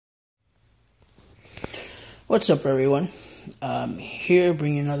What's up, everyone? Here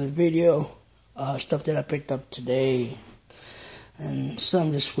bringing another video. Stuff that I picked up today and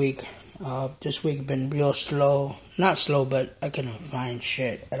some this week. This week been real slow. Not slow, but I couldn't find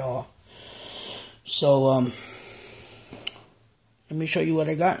shit at all. So let me show you what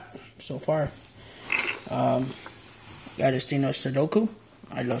I got so far. Got this thing of Sudoku.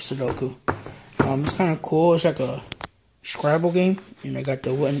 I love Sudoku. It's kind of cool. It's like a Scrabble game, and I got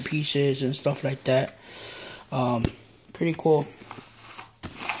the wooden pieces and stuff like that. Pretty cool.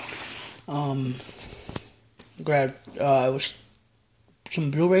 Grabbed it was some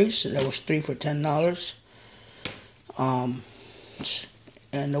Blu-rays that was 3 for $10.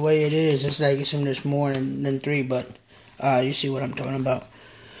 And the way it is, it's like there's more than 3, but you see what I'm talking about.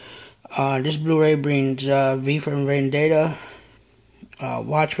 This Blu-ray brings V for Vendetta,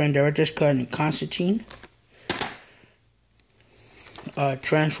 Watchmen Director's Cut, and Constantine.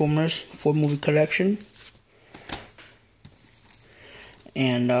 Transformers 4 movie collection,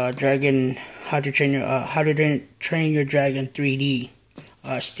 and Dragon How to Train Your Dragon 3D,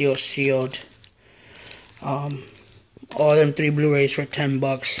 still sealed. All them 3 Blu-rays for $10.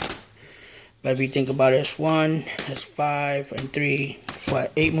 But if you think about it, it's 1, it's 5, and 3,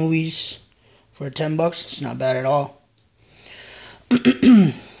 what, 8 movies for $10? It's not bad at all.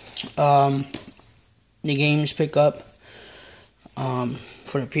 The games pick up.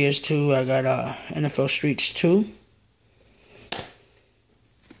 For the PS2, I got NFL Streets 2,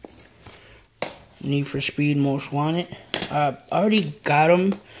 Need for Speed Most Wanted. I already got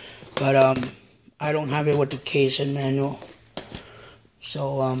them, but I don't have it with the case and manual.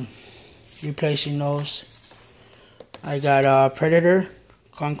 So replacing those. I got Predator,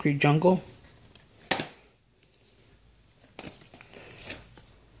 Concrete Jungle,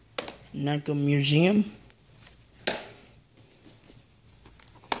 Necco Museum,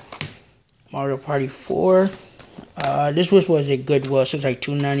 Mario Party 4. This was a Goodwill, so it's like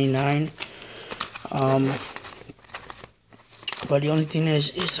 $2.99. But the only thing is,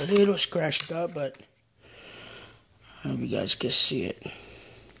 it's a little scratched up, but I don't know if you guys can see it.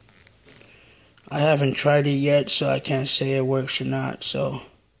 I haven't tried it yet, so I can't say it works or not. So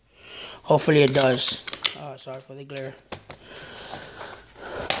hopefully it does. Sorry for the glare.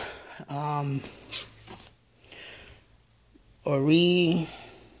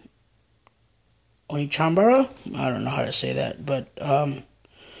 Onichambara? I don't know how to say that, but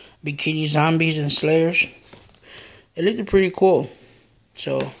Bikini Zombies and Slayers. It looked pretty cool,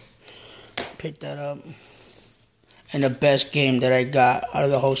 so picked that up. And the best game that I got out of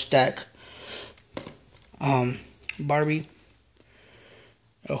the whole stack, Barbie,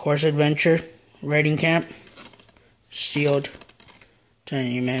 A Horse Adventure, Raiding Camp, sealed.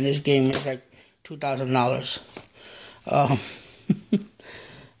 Telling you, man, this game is like $2,000.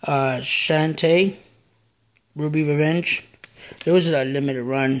 Shantae, Ruby Revenge. It was a limited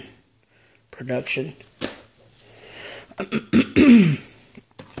run production.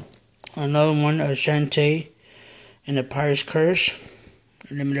 Another one, Shantae and the Pirate's Curse,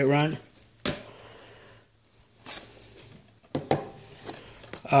 limited run.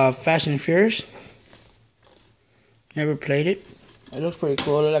 Fast and Furious. Never played it. It looks pretty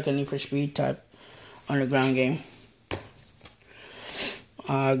cool. It looks like a Need for Speed type underground game.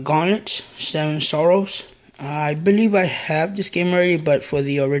 Gauntlet, 7 Sorrows. I believe I have this game already, but for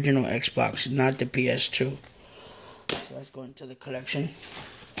the original Xbox, not the PS2. So let's go into the collection.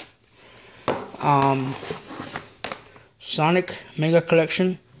 Sonic Mega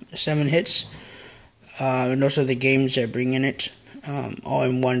Collection, 7 hits. And those are the games that bring in it, all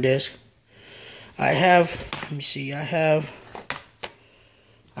in one disc. I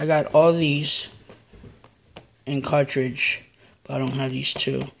got all these in cartridge, but I don't have these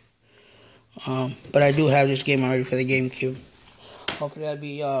 2. But I do have this game already for the GameCube. Hopefully that'll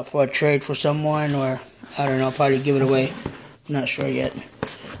be for a trade for someone, or I don't know, probably give it away. Not sure yet.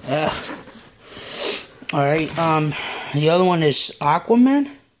 Alright, the other one is Aquaman.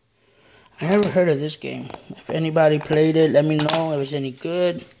 I never heard of this game. If anybody played it, let me know if it's any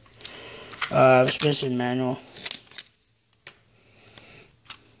good. It's missing manual.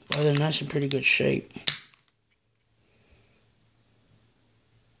 Other than that, it's in pretty good shape.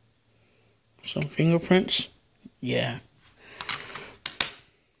 Some fingerprints. Yeah.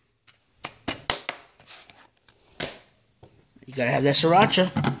 You gotta have that sriracha.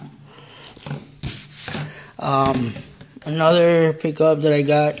 Another pickup that I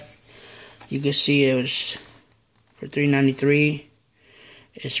got. You can see it was for $3.93.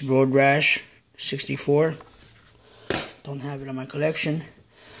 It's Road Rash 64. Don't have it on my collection.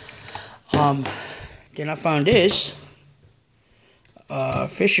 Then I found this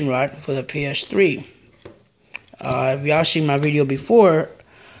fishing rod for the PS3. if y'all seen my video before,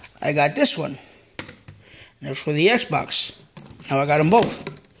 I got this one. And it's for the Xbox. Now I got them both.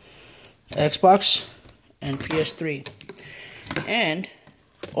 Xbox and PS3. And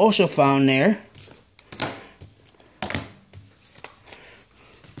also found there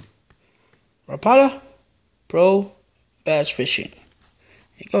Rapala Pro Bass Fishing.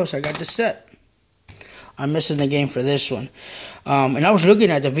 Here it goes. I got the set. I'm missing the game for this one. And I was looking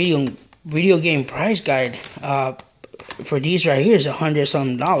at the video game price guide. For these right here is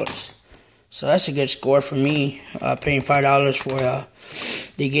 $100-something. So that's a good score for me. Paying $5 for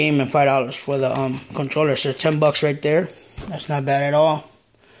the game and $5 for the controller. So $10 right there. That's not bad at all.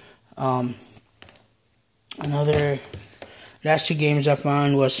 Another last two games I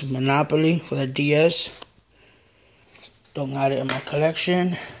found was Monopoly for the DS. Don't got it in my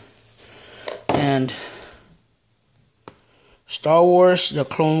collection. And Star Wars, the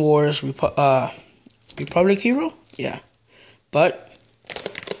Clone Wars Republic Hero? Yeah. But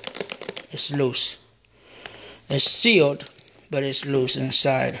it's loose. It's sealed, but it's loose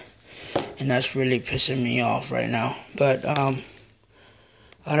inside. And that's really pissing me off right now. But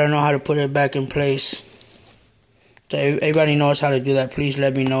I don't know how to put it back in place. So everybody knows how to do that. Please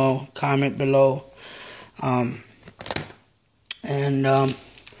let me know. Comment below. And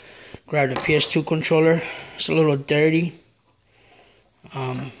grab the PS2 controller. It's a little dirty.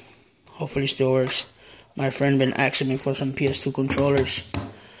 Hopefully it still works. My friend been asking me for some PS2 controllers.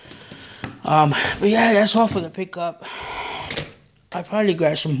 But yeah, that's all for the pickup. I probably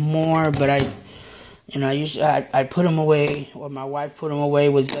grab some more, but I put them away, or my wife put them away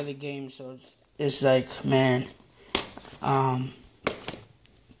with the other games. So it's like, man, I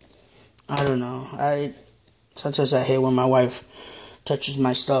don't know. Sometimes I hate when my wife touches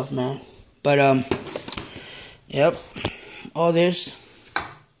my stuff, man. But yep, all this,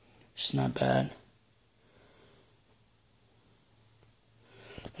 it's not bad.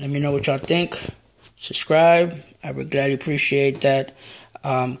 Let me know what y'all think. Subscribe. I would gladly appreciate that.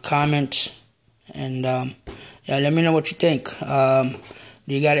 Comment. And yeah, let me know what you think.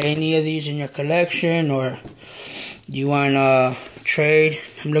 Do you got any of these in your collection, or do you want to trade?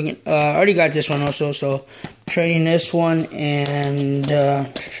 I'm looking. I already got this one also, so trading this one. And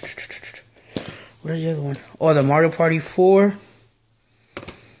where's the other one? Oh, the Mario Party 4.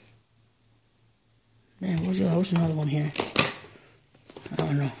 Man, what's another one here? I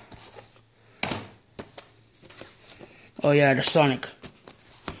don't know. Oh yeah, the Sonic.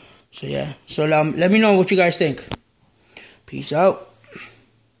 So yeah. So let me know what you guys think. Peace out.